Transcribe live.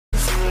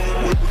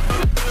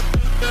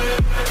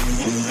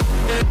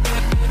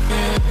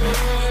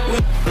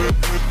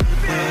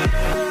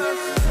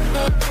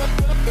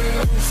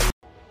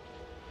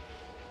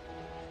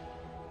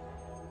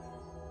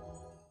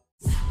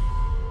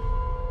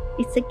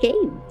It's a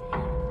game.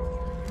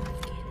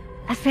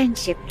 A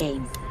friendship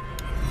game.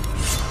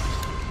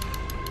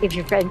 If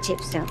your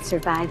friendships don't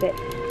survive it,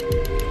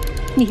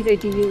 neither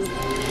do you.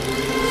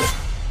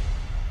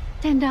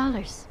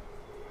 $10.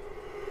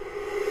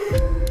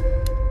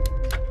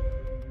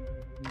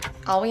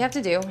 All we have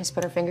to do is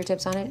put our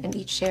fingertips on it and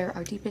each share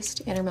our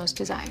deepest, innermost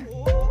desire.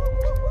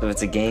 So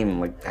it's a game,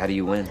 like, how do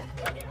you win?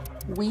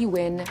 We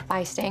win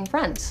by staying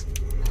friends.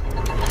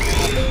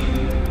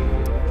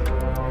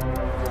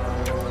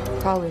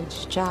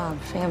 College, job,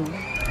 family.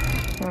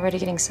 I'm already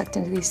getting sucked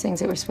into these things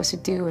that we're supposed to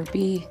do or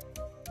be.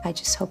 I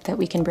just hope that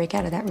we can break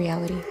out of that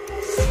reality.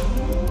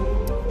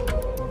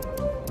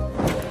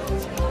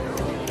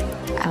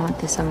 I want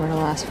this summer to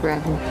last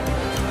forever.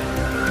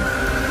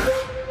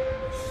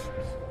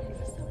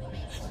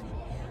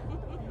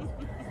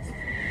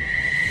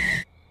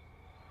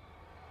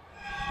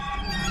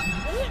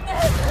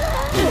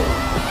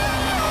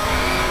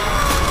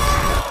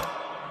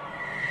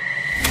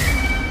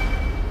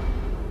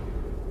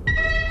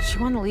 She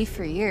wanted to leave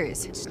for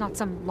years. It's not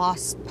some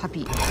lost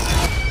puppy.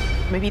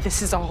 Maybe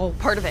this is all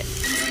part of it.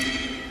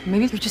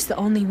 Maybe you're just the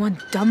only one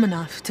dumb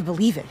enough to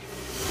believe it.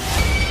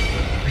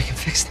 We can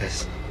fix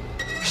this.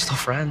 We're still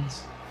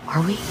friends.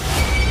 Are we?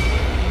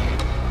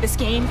 This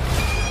game,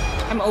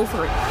 I'm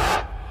over it.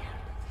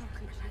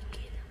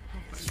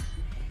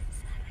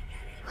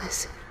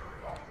 Listen.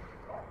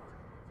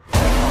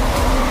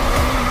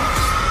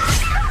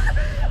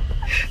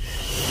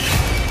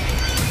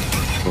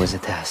 It was a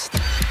test.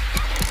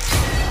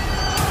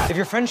 If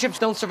your friendships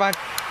don't survive,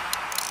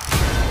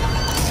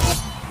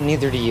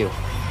 neither do you.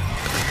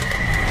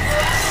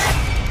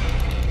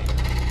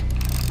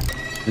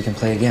 We can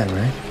play again,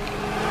 right?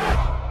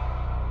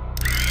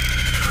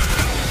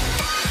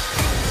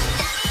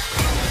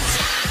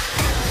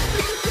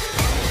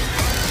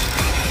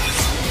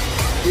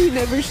 We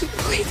never should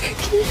play that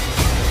game.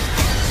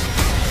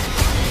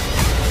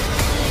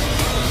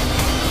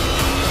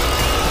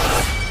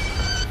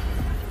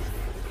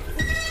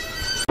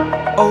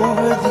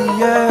 Over the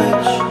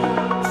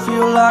edge,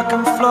 feel like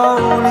I'm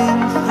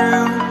floating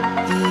through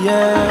the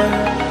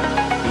air.